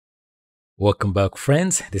Welcome back,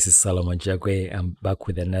 friends. This is Solomon Jagwe. I'm back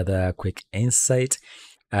with another quick insight.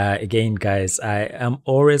 Again, guys, I am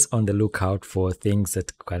always on the lookout for things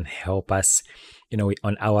that can help us,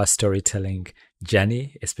 on our storytelling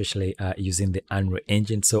journey, especially using the Unreal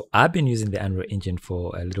Engine. So I've been using the Unreal Engine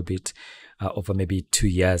for a little bit over maybe 2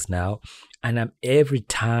 years now, and I'm every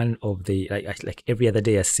turn of the like every other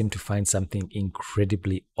day I seem to find something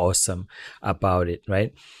incredibly awesome about it,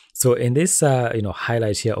 right? So in this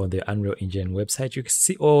highlight here on the Unreal Engine website, you can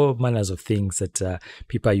see all manners of things that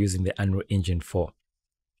people are using the Unreal Engine for.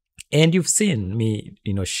 And you've seen me,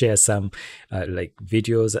 share some like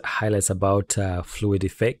videos, highlights about fluid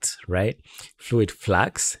effects, right? Fluid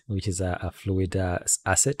flux, which is a fluid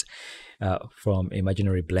asset from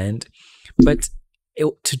Imaginary Blend. But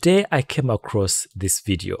today I came across this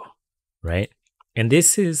video, right? And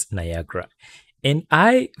this is Niagara. And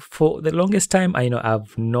for the longest time,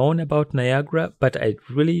 I've known about Niagara, but I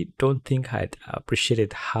really don't think I'd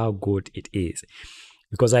appreciated how good it is,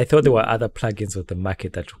 because I thought there were other plugins on the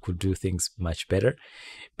market that could do things much better.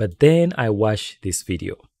 But then I watched this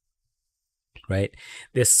video, right?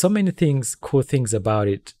 There's so many cool things about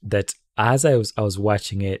it, that as I was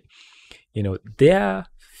watching it, there are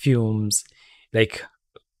fumes like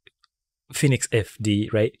Phoenix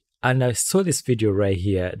FD, right? And I saw this video right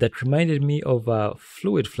here that reminded me of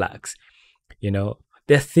fluid flux. There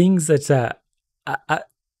are things that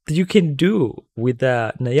you can do with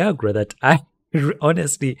Niagara that I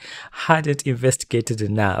honestly hadn't investigated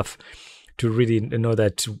enough to really know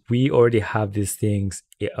that we already have these things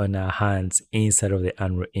on our hands inside of the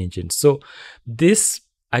Unreal Engine. So this,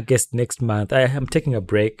 I guess, next month, I am taking a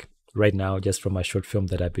break right now just from a short film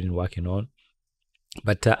that I've been working on.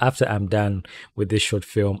 But after I'm done with this short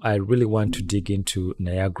film, I really want to dig into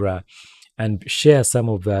Niagara and share some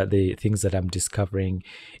of the things that I'm discovering,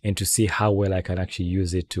 and to see how well I can actually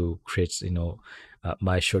use it to create,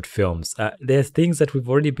 my short films. There's things that we've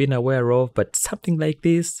already been aware of, but something like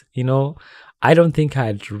this, I don't think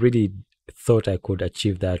I'd really thought I could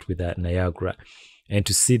achieve that with Niagara. And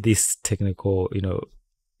to see this technical,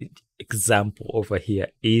 example over here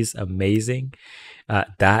is amazing.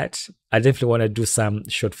 That I definitely want to do some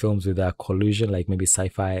short films with a collusion, like maybe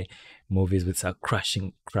sci-fi movies with a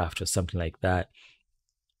crashing craft or something like that.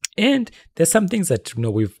 And there's some things that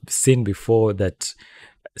we've seen before that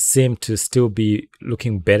seem to still be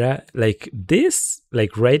looking better, like this.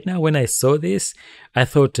 Like right now, when I saw this, I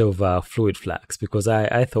thought of fluid flux, because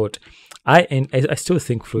I thought I still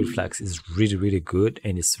think fluid flux is really, really good,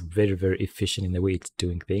 and it's very, very efficient in the way it's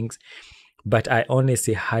doing things. But I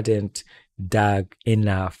honestly hadn't dug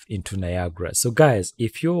enough into Niagara. So guys,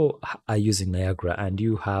 if you are using Niagara and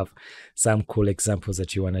you have some cool examples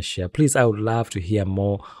that you want to share, please, I would love to hear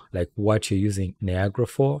more, like what you're using Niagara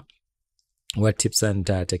for, what tips and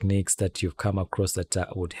techniques that you've come across that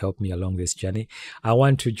would help me along this journey. I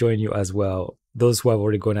want to join you as well, those who have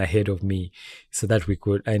already gone ahead of me, so that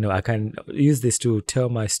I can use this to tell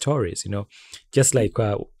my stories, just like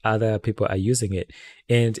other people are using it.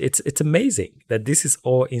 And it's amazing that this is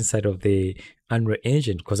all inside of the Unreal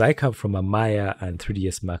Engine, because I come from a Maya and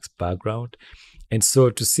 3ds Max background. And so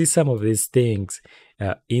to see some of these things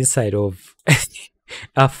inside of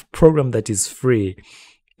a program that is free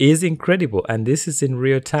is incredible, and this is in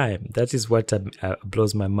real time. That is what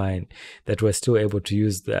blows my mind, that we're still able to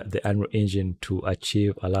use the Unreal Engine to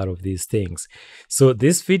achieve a lot of these things. So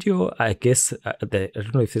this video, I guess, I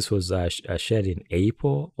don't know if this was shared in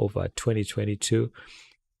April of 2022,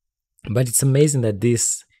 but it's amazing that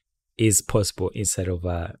this is possible inside of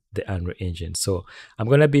the Unreal Engine. So I'm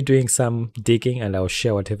going to be doing some digging, and I'll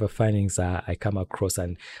share whatever findings I come across,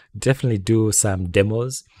 and definitely do some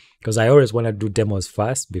demos, because I always want to do demos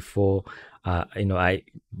first before I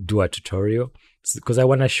do a tutorial, because I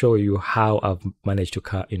want to show you how I've managed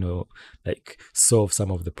to solve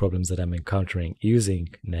some of the problems that I'm encountering using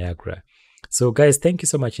Niagara. So guys, thank you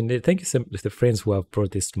so much indeed. Thank you to the friends who have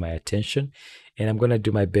brought this to my attention, and I'm going to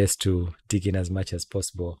do my best to dig in as much as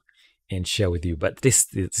possible and share with you. But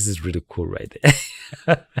this is really cool right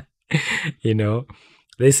there.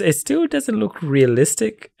 It still doesn't look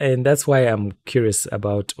realistic, and that's why I'm curious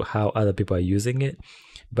about how other people are using it.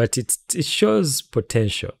 But it shows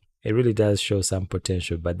potential. It really does show some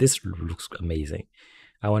potential. But this looks amazing.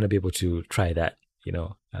 I want to be able to try that,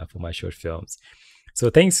 for my short films. So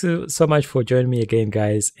thanks so much for joining me again,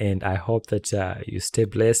 guys, and I hope that you stay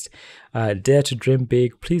blessed. Dare to dream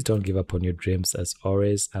big. Please don't give up on your dreams. As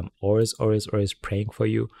always, I'm always praying for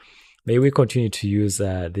you. may we continue to use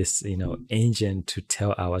this engine to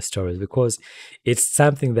tell our stories, because it's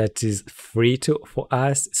something that is free for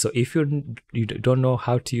us. So if you don't know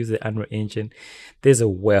how to use the Unreal Engine, there's a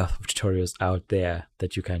wealth of tutorials out there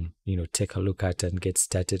that you can take a look at and get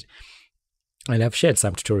started. And I've shared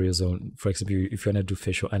some tutorials on, for example, if you want to do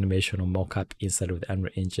facial animation or mockup inside of the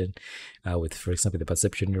Unreal Engine with, for example, the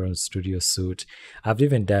Perception Neuron Studio Suite. I've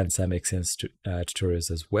even done some Xsense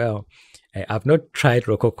tutorials as well. I've not tried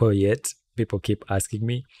Rococo yet. People keep asking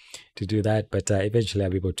me to do that, but eventually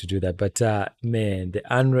I'll be able to do that. But man, the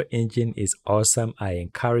Unreal Engine is awesome. I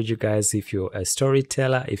encourage you guys, if you're a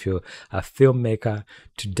storyteller, if you're a filmmaker,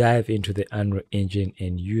 to dive into the Unreal Engine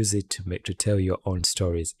and use it to tell your own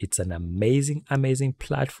stories. It's an amazing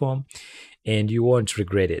platform, and you won't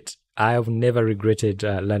regret it. I've never regretted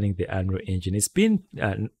learning the Unreal Engine.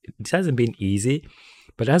 It hasn't been easy,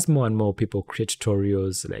 but as more and more people create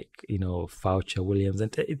tutorials like, Foucher, Williams,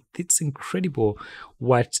 and it's incredible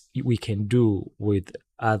what we can do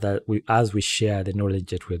as we share the knowledge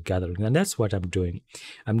that we're gathering. And that's what I'm doing.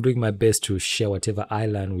 I'm doing my best to share whatever I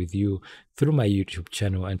learn with you through my YouTube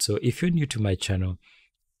channel. And so if you're new to my channel,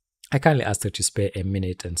 I kindly ask that you spare a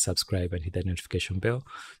minute and subscribe and hit that notification bell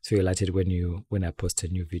so you're alerted when I post a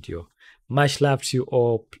new video. Much love to you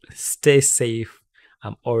all. Stay safe.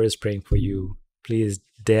 I'm always praying for you. Please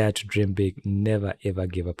dare to dream big. Never ever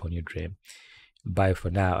give up on your dream. Bye for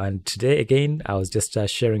now. And today again, I was just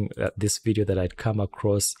sharing this video that I'd come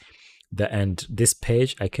across. And this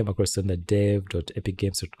page I came across on the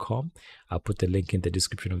dev.epicgames.com. I'll put the link in the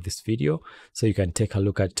description of this video so you can take a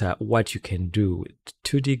look at what you can do with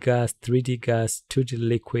 2D gas, 3D gas, 2D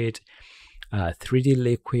liquid, 3D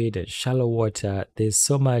liquid, and shallow water. There's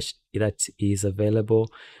so much that is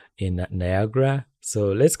available in Niagara.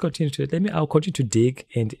 So let's continue I'll continue to dig.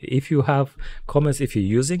 And if you have comments, if you're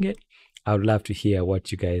using it, I would love to hear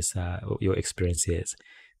what you guys, your experience is.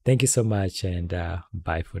 Thank you so much, and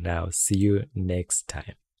bye for now. See you next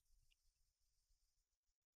time.